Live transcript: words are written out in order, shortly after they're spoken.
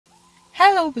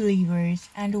Hello believers,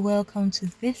 and welcome to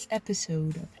this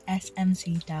episode of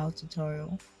SMC DAO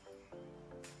tutorial.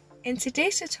 In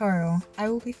today's tutorial, I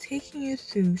will be taking you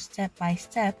through step by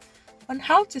step on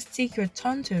how to stake your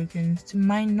TON tokens to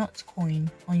mine NOTCOIN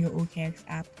on your OKX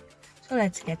app. So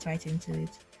let's get right into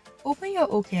it. Open your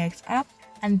OKX app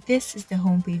and this is the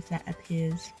homepage that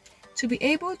appears. To be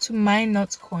able to mine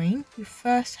NOTCOIN, you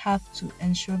first have to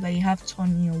ensure that you have TON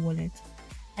in your wallet.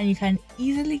 And you can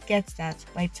easily get that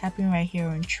by tapping right here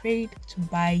on trade to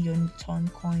buy your TON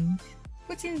coins.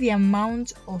 Put in the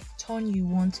amount of TON you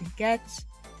want to get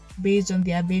based on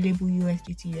the available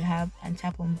USDT you have and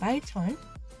tap on buy TON.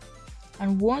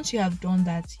 And once you have done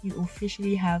that, you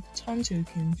officially have TON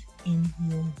tokens in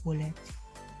your wallet.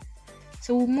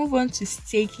 So we'll move on to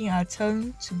staking our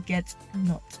TON to get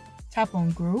NOT. Tap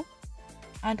on grow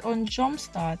and on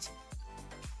jumpstart.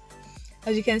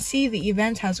 As you can see, the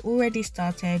event has already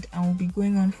started and will be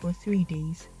going on for 3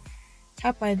 days.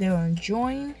 Tap right there on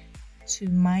join to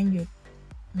mine your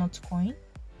NOTCOIN.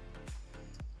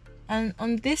 And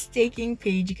on this staking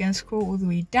page, you can scroll all the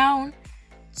way down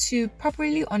to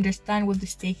properly understand what the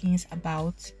staking is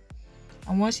about.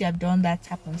 And once you have done that,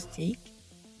 tap on stake.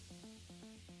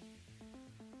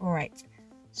 Alright,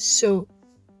 so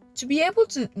to be able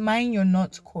to mine your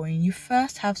NOTCOIN, you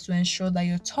first have to ensure that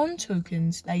your TON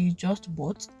tokens that you just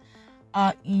bought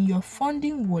are in your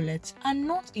funding wallet and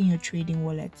not in your trading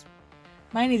wallet.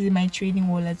 Mine is in my trading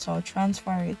wallet, so I'll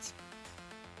transfer it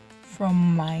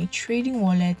from my trading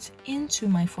wallet into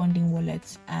my funding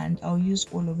wallet and I'll use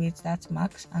all of it. That's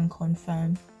max and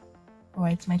confirm.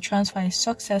 Alright, my transfer is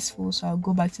successful, so I'll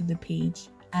go back to the page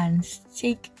and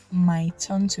stake my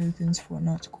TON tokens for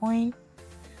NOTCOIN.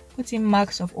 Put in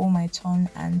max of all my TON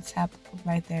and tap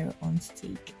right there on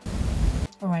stake.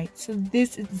 Alright, so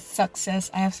this is the success.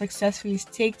 I have successfully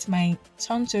staked my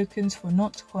TON tokens for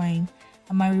NOTCOIN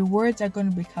and my rewards are going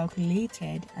to be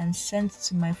calculated and sent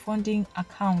to my funding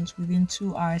account within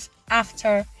 2 hours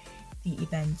after the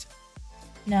event.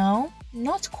 Now,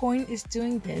 NOTCOIN is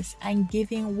doing this and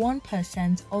giving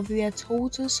 1% of their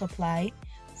total supply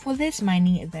for this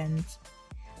mining event.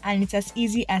 And it's as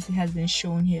easy as it has been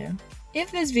shown here. If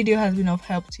this video has been of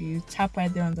help to you, tap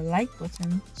right there on the like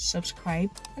button, subscribe,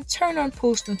 and turn on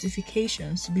post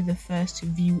notifications to be the first to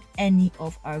view any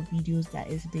of our videos that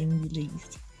is being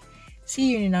released.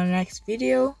 See you in our next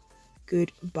video.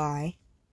 Goodbye.